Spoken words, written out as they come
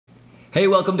Hey,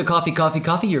 welcome to Coffee, Coffee,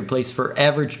 Coffee, your place for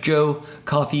average Joe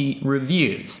coffee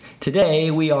reviews.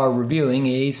 Today we are reviewing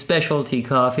a specialty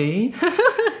coffee.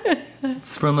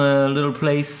 It's from a little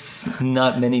place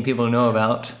not many people know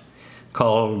about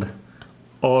called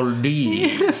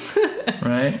Aldi,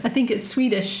 right? I think it's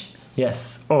Swedish.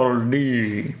 Yes,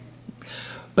 Aldi.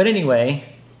 But anyway,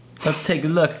 let's take a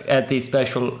look at the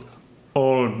special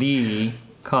Aldi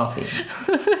coffee.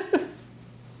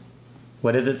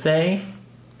 What does it say?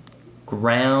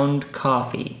 Ground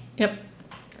coffee. Yep.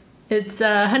 It's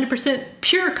 100%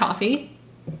 pure coffee.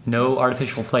 No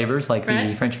artificial flavors like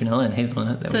the French vanilla and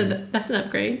hazelnut. That's an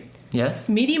upgrade. Yes.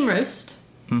 Medium roast.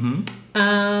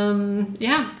 Mm-hmm.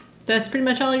 Yeah. That's pretty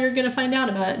much all you're going to find out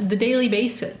about it. The Daily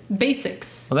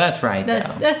Basics. Well, that's right.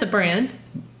 That's a brand.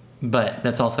 But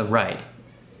that's also right.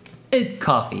 It's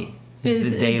coffee.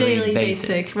 It's the Daily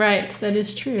Basic. Right. That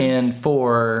is true. And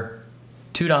for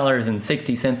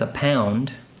 $2.60 a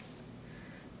pound,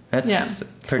 that's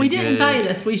pretty good. We didn't buy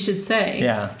this, we should say.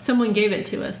 Yeah. Someone gave it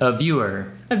to us. A viewer.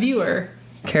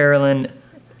 Carolyn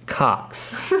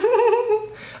Cox. His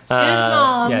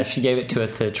mom. Yeah, she gave it to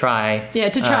us to try. Yeah,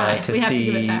 to try. To we have see to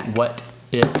give it back. what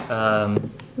it,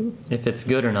 if it's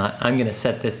good or not. I'm going to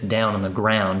set this down on the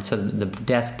ground so that the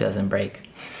desk doesn't break.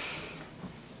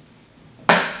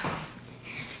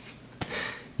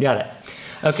 Got it.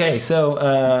 Okay,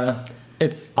 so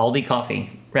it's Aldi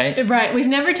coffee. Right? Right. We've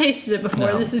never tasted it before.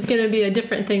 No. This is going to be a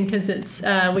different thing because it's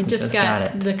we just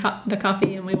got the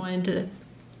coffee and we wanted to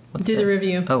do the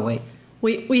review. Oh, wait.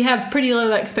 We have pretty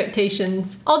low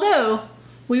expectations. Although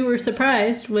we were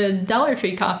surprised with Dollar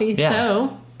Tree coffee. Yeah.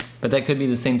 So. But that could be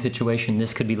the same situation.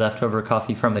 This could be leftover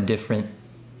coffee from a different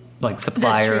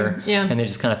supplier. That's true. Yeah. And they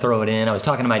just kind of throw it in. I was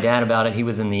talking to my dad about it. He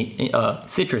was in the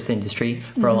citrus industry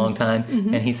for a long time.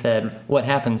 And he said what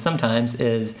happens sometimes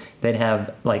is they'd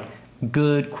have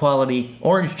good quality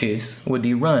orange juice would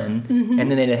be run, and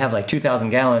then they'd have 2,000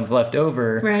 gallons left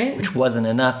over, which wasn't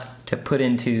enough to put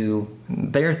into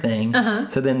their thing.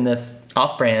 So then this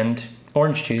off-brand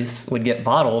orange juice would get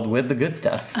bottled with the good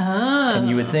stuff. And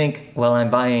you would think, well, I'm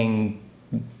buying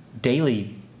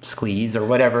Daily Squeeze or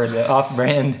whatever the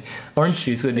off-brand orange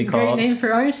juice would be called. Great name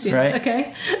for orange juice. Right?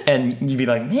 Okay. And you'd be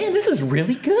like, man, this is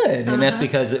really good. And that's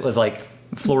because it was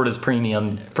Florida's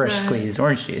premium fresh squeezed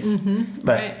orange juice.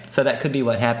 But so that could be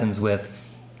what happens with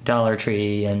Dollar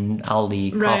Tree and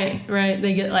Aldi coffee. Right.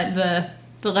 They get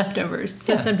the leftovers.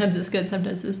 So sometimes it's good,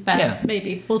 sometimes it's bad. Yeah.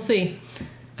 Maybe. We'll see.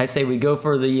 I say we go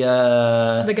for the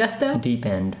gusto? deep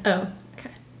end. Oh,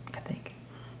 okay. I think.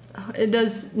 Oh, it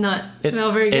does not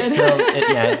smell very good.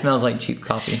 It smells like cheap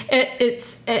coffee.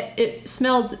 It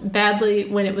smelled badly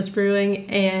when it was brewing,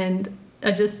 and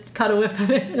I just caught a whiff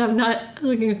of it, and I'm not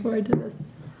looking forward to this.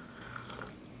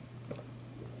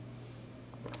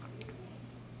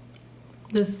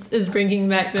 This is bringing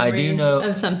back memories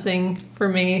of something for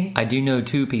me. I do know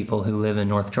 2 people who live in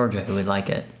North Georgia who would like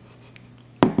it.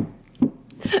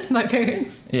 My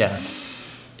parents. Yeah.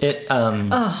 It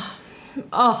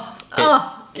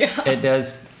It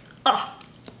does.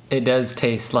 It does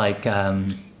taste like. I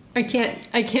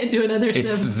can't do another sip.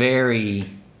 It's very.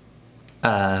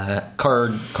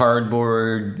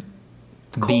 Cardboard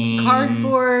bean.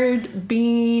 Cardboard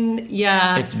bean,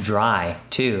 yeah. It's dry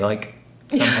too,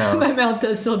 somehow. My mouth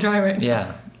does feel dry right now.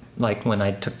 Yeah, when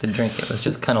I took the drink, it was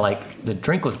just kind of the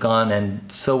drink was gone,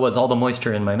 and so was all the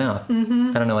moisture in my mouth. I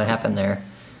don't know what happened there,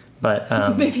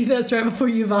 but maybe that's right before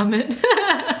you vomit.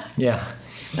 Yeah.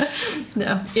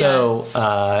 No. So,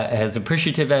 as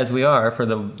appreciative as we are for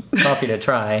the coffee to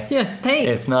try, yes, thanks.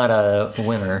 It's not a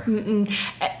winner.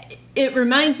 It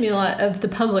reminds me a lot of the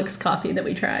Publix coffee that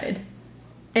we tried.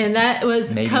 And that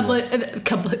was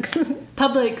Publix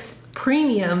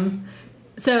premium.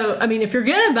 So, I mean, if you're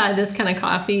going to buy this kind of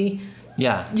coffee,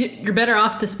 you're better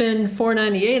off to spend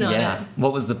 $4.98 on it. Yeah.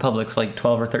 What was the Publix, $12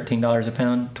 or $13 a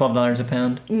pound? $12 a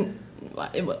pound?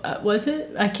 Was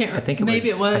it? I can't remember. I think it was. Maybe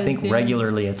it was. I think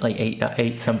regularly it's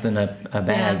eight something a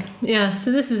bag. Yeah,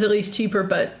 so this is at least cheaper,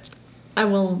 but I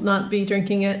will not be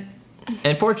drinking it.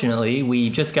 And fortunately, we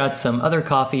just got some other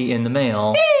coffee in the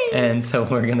mail, and so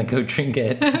we're going to go drink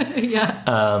it. Yeah.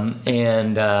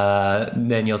 And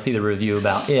then you'll see the review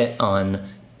about it on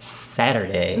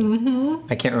Saturday.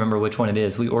 I can't remember which one it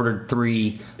is. We ordered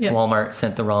 3. Yep. Walmart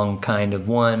sent the wrong kind of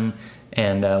one,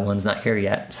 and one's not here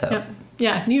yet. So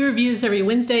Yeah, new reviews every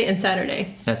Wednesday and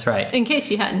Saturday, That's right. in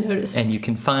case you hadn't noticed. And you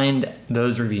can find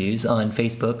those reviews on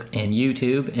Facebook and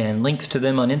YouTube, and links to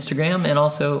them on Instagram, and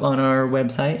also on our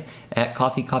website at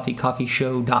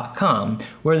coffeecoffeecoffeeshow.com,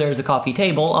 where there's a coffee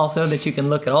table also that you can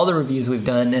look at all the reviews we've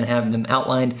done and have them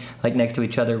outlined like next to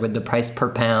each other with the price per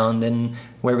pound and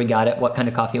where we got it, what kind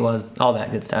of coffee it was, all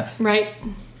that good stuff. Right.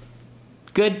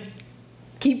 Good.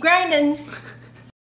 Keep grinding.